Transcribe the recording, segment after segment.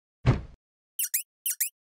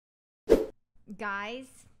Guys,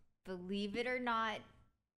 believe it or not,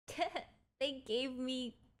 they gave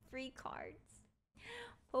me free cards.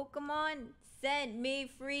 Pokemon sent me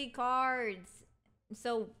free cards.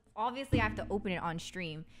 So obviously I have to open it on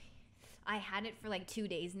stream. I had it for like 2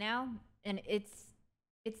 days now, and it's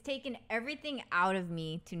taken everything out of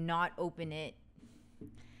me to not open it.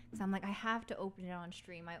 So I'm like, I have to open it on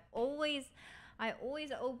stream. I always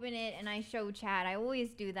open it and I show chat. I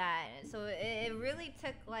always do that. So it really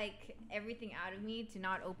took like everything out of me to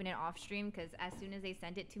not open it off stream, because as soon as they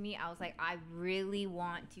sent it to me, I was like, I really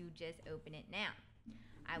want to just open it now.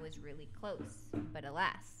 I was really close, but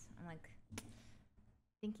alas, I'm like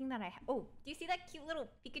thinking that oh, do you see that cute little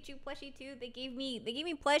Pikachu plushie too? They gave me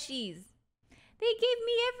plushies. They gave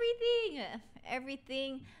me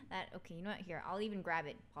everything that, okay, you know what, here, I'll even grab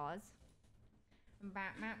it. Pause.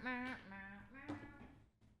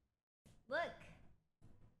 Look.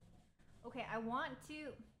 Okay, I want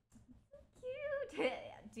to, cute.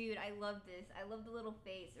 Dude, I love this. I love the little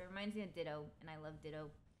face. It reminds me of Ditto, and I love Ditto.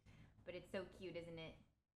 But it's so cute, isn't it?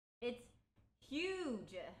 It's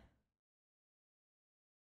huge.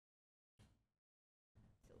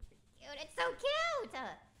 So freaking cute. It's so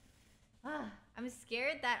cute. I'm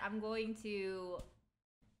scared that I'm going to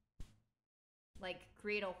like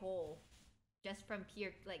create a hole just from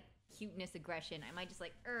pure like cuteness aggression. I might just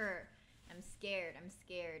like, I'm scared.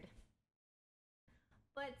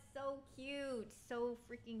 But so cute. So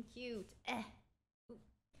freaking cute. Ooh,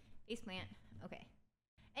 face plant. Okay.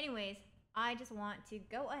 Anyways, I just want to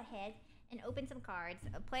go ahead and open some cards,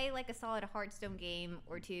 play like a solid Hearthstone game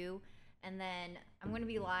or two, and then I'm going to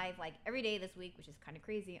be live like every day this week, which is kind of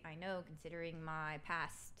crazy, I know, considering my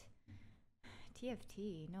past.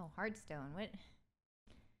 TFT, no, Hearthstone. What?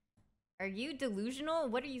 Are you delusional?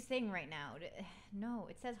 What are you saying right now? No,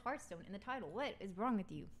 it says Hearthstone in the title. What is wrong with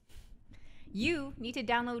you? You need to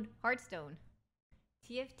download Hearthstone.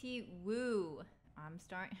 TFT, woo. I'm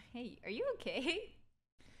starting. Hey, are you okay?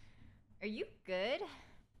 Are you good?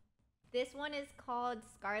 This one is called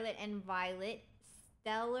Scarlet and Violet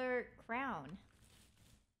Stellar Crown.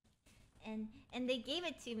 And they gave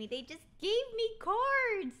it to me. They just gave me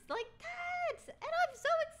cards like that. And I'm so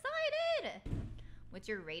excited. What's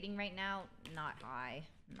your rating right now? Not high.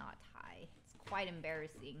 Not high. It's quite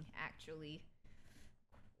embarrassing, actually.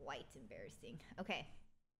 Quite embarrassing. Okay.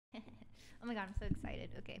 Oh my god, I'm so excited.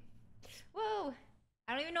 Okay. Whoa.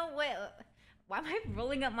 I don't even know what... Why am I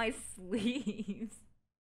rolling up my sleeves?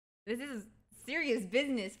 This is serious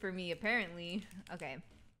business for me, apparently. Okay.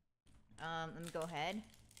 Let me go ahead.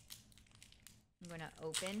 I'm gonna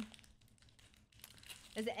open.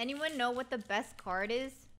 Does anyone know what the best card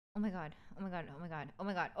is? Oh my god. Oh my god. Oh my god. Oh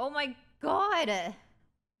my god. Oh my god!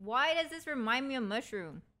 Why does this remind me of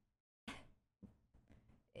Mushroom?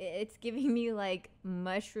 It's giving me like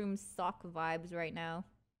Mushroom sock vibes right now.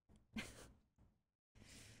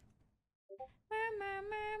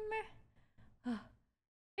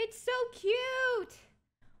 It's so cute!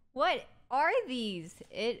 What are these?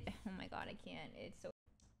 Oh my god, I can't. It's so...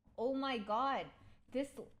 Oh my god. This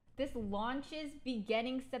launches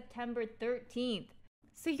beginning September 13th.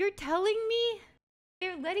 So you're telling me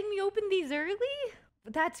they're letting me open these early?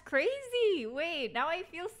 That's crazy. Wait, now I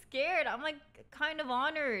feel scared. I'm like kind of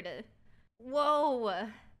honored. Whoa.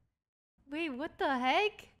 Wait, what the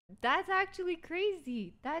heck? That's actually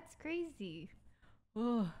crazy. That's crazy.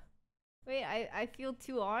 Oh. Wait, I feel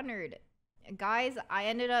too honored. Guys, I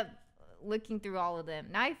ended up looking through all of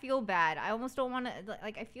them. Now I feel bad. I almost don't want to,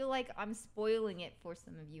 like, I feel like I'm spoiling it for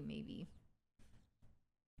some of you, maybe.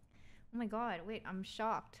 Oh my god, wait, I'm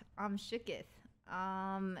shocked. I'm shooketh.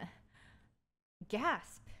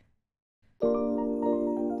 Gasp.